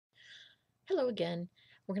Hello again.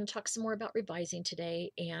 We're going to talk some more about revising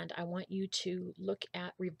today, and I want you to look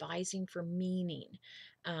at revising for meaning.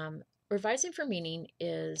 Revising for meaning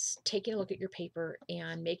is taking a look at your paper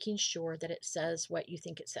and making sure that it says what you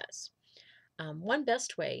think it says. One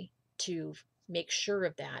best way to make sure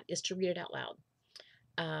of that is to read it out loud.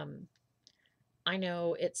 Um, I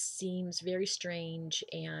know it seems very strange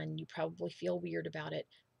and you probably feel weird about it,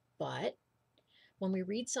 but when we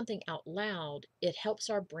read something out loud, it helps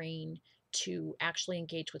our brain to actually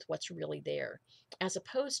engage with what's really there, as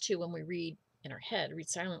opposed to when we read in our head, read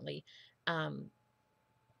silently. Um,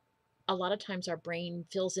 a lot of times our brain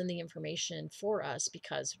fills in the information for us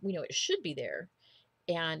because we know it should be there,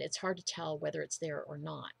 and it's hard to tell whether it's there or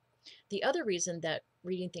not. The other reason that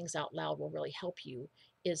reading things out loud will really help you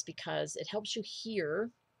is because it helps you hear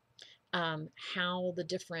how the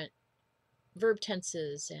different verb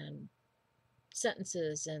tenses and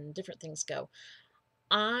sentences and different things go.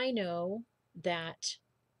 I know that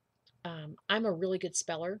I'm a really good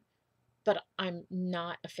speller, but I'm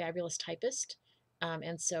not a fabulous typist.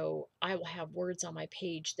 And so I will have words on my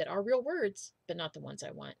page that are real words, but not the ones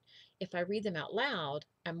I want. If I read them out loud,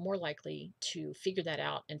 I'm more likely to figure that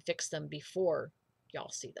out and fix them before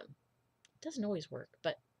y'all see them. It doesn't always work,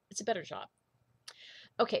 but it's a better job.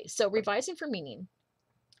 Okay, so revising for meaning.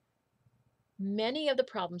 Many of the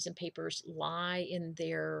problems in papers lie in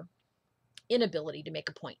their inability to make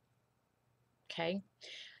a point. Okay,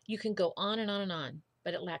 you can go on and on and on,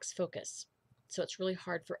 but it lacks focus. So it's really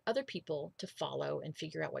hard for other people to follow and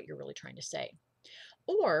figure out what you're really trying to say.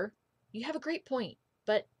 Or you have a great point,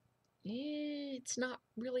 but it's not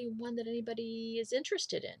really one that anybody is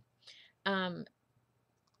interested in.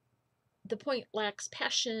 The point lacks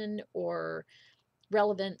passion or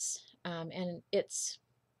relevance, and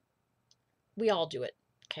we all do it.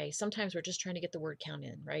 Okay, sometimes we're just trying to get the word count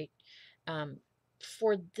in, right? Um,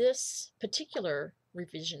 for this particular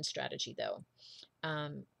revision strategy, though,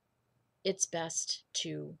 um, it's best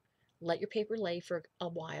to let your paper lay for a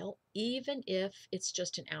while, even if it's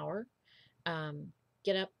just an hour. Um,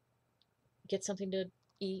 get up, get something to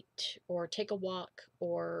eat, or take a walk,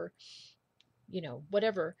 or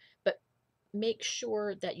whatever. But make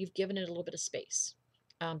sure that you've given it a little bit of space.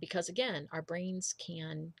 Because again, our brains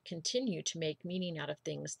can continue to make meaning out of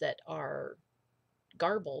things that are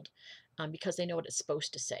garbled because they know what it's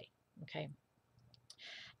supposed to say. Okay.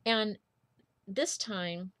 And this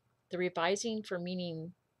time, the revising for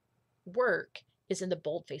meaning work is in the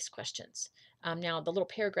bold-faced questions. Now, the little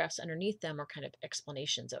paragraphs underneath them are kind of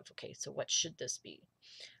explanations of, okay, so what should this be?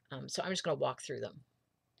 So I'm just going to walk through them.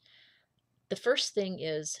 The first thing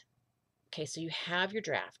is, okay, so you have your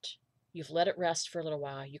draft. You've let it rest for a little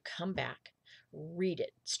while. You come back, read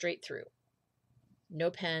it straight through. No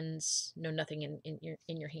pens, no nothing in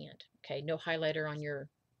your hand. Okay, no highlighter on your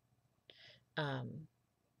um,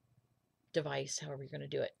 device, however you're going to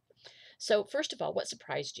do it. So first of all, what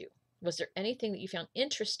surprised you? Was there anything that you found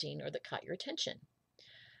interesting or that caught your attention?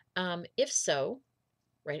 If so,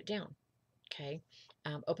 write it down. Okay.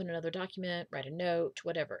 Open another document, write a note,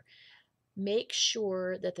 whatever. Make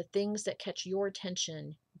sure that the things that catch your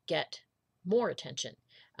attention get more attention.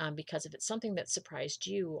 Because if it's something that surprised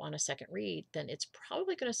you on a second read, then it's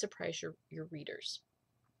probably going to surprise your readers.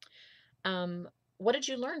 Um, what did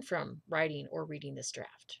you learn from writing or reading this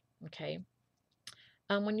draft? Okay.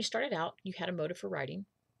 When you started out, you had a motive for writing,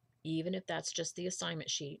 even if that's just the assignment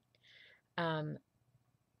sheet. Um,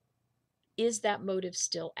 is that motive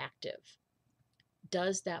still active?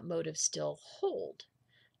 Does that motive still hold?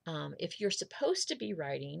 If you're supposed to be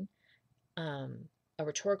writing a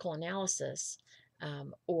rhetorical analysis,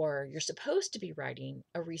 or you're supposed to be writing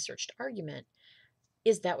a researched argument,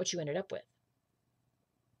 is that what you ended up with?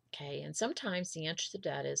 Okay, and sometimes the answer to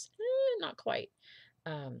that is not quite.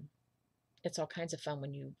 Um, it's all kinds of fun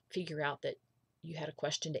when you figure out that you had a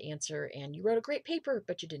question to answer and you wrote a great paper,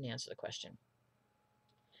 but you didn't answer the question.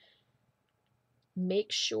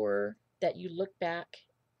 Make sure that you look back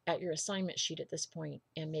at your assignment sheet at this point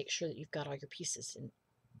and make sure that you've got all your pieces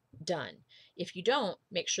done. If you don't,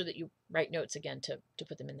 make sure that you write notes again to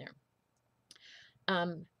put them in there.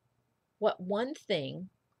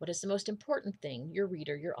 What is the most important thing your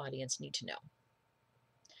reader, your audience need to know?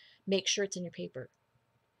 Make sure it's in your paper.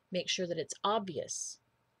 Make sure that it's obvious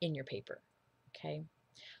in your paper. Okay.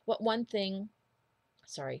 What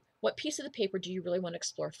piece of the paper do you really want to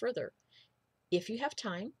explore further? If you have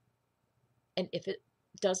time, and if it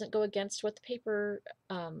doesn't go against what the paper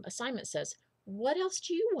assignment says, what else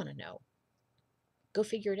do you want to know? Go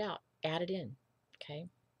figure it out. Add it in. Okay.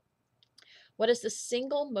 What is the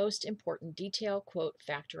single most important detail, quote,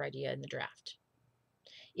 fact, or idea in the draft?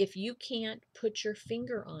 If you can't put your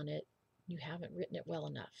finger on it, you haven't written it well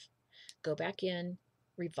enough. Go back in,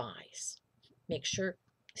 revise. Make sure,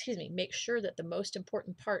 make sure that the most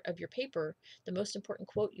important part of your paper, the most important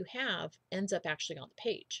quote you have, ends up actually on the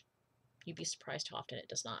page. You'd be surprised how often it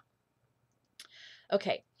does not.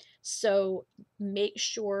 Okay, so make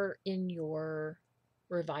sure in your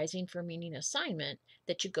revising for meaning assignment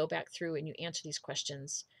that you go back through and you answer these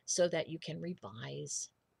questions so that you can revise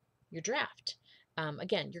your draft.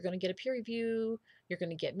 Again, you're going to get a peer review, you're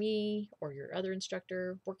going to get me or your other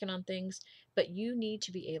instructor working on things, but you need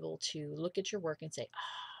to be able to look at your work and say,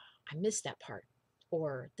 I missed that part,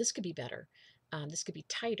 or this could be better, this could be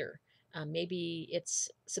tighter. Maybe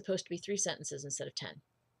it's supposed to be 3 sentences instead of 10. It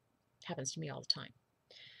happens to me all the time.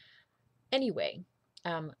 Anyway,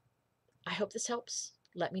 I hope this helps.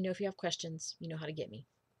 Let me know if you have questions. You know how to get me.